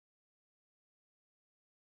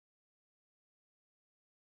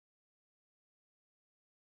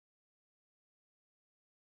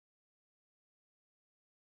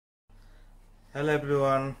Hello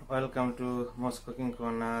everyone, welcome to Most Cooking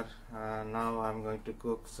Corner. Now I'm going to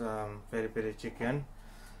cook some peri chicken.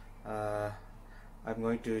 I'm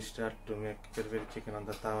going to start to make peri chicken on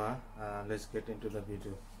the tawa. Let's get into the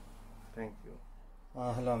video. Thank you.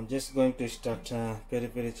 Hello, I'm just going to start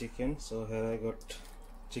peri chicken. So here I got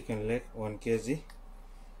chicken leg 1 kg.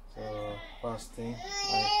 So first thing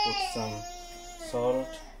I put some salt,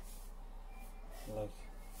 like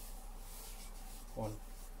 1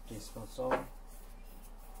 teaspoon salt.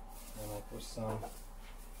 Then I put some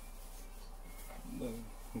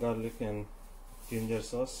garlic and ginger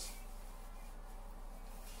sauce.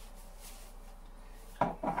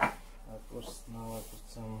 I put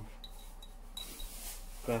some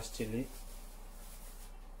crushed chili.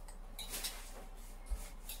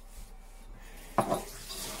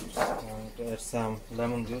 And to add some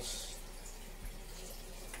lemon juice.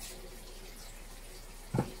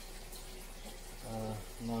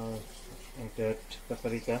 Now I'm going to add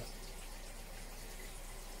paprika.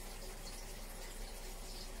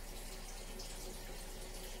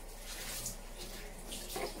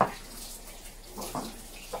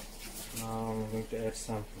 Now I'm going to add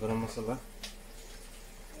some garam masala.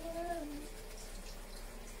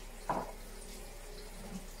 Now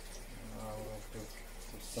I'm going to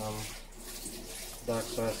put some dark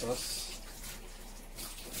soy sauce.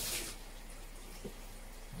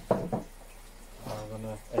 I'm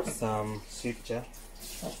gonna add some sweet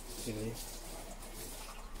chili.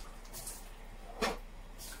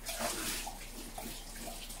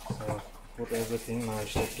 So put everything. Now I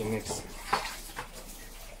start to mix.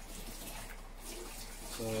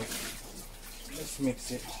 So let's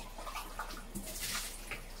mix it.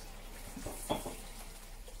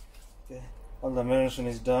 Okay, all the marination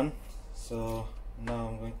is done. So now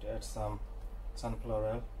I'm going to add some sunflower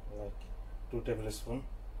oil, like 2 tablespoons.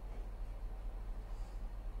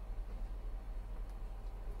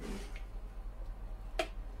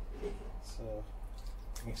 So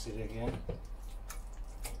mix it again.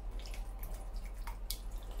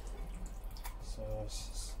 So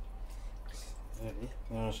it's ready.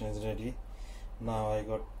 Marination is ready. Now I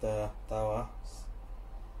got the tawa.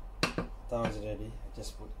 Tawa is ready. I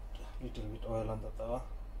just put a little bit oil on the tawa.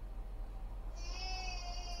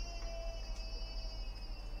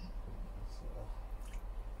 So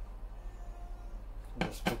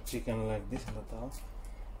just put chicken like this on the tawa.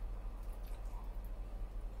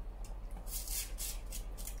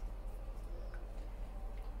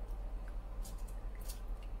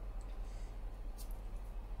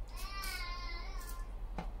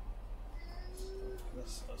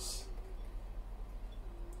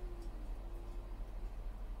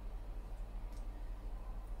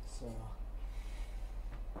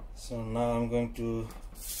 So now I'm going to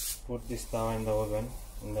put this tawa in the oven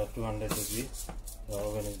in the 200 degrees. The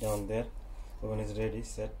oven is down there. The oven is ready,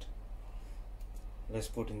 set. Let's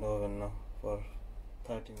put in the oven now for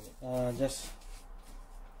 30 minutes.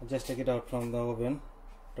 Just take it out from the oven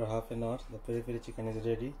after half an hour. The peri chicken is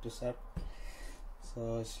ready to serve.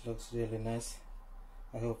 So it looks really nice.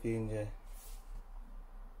 I hope you enjoy.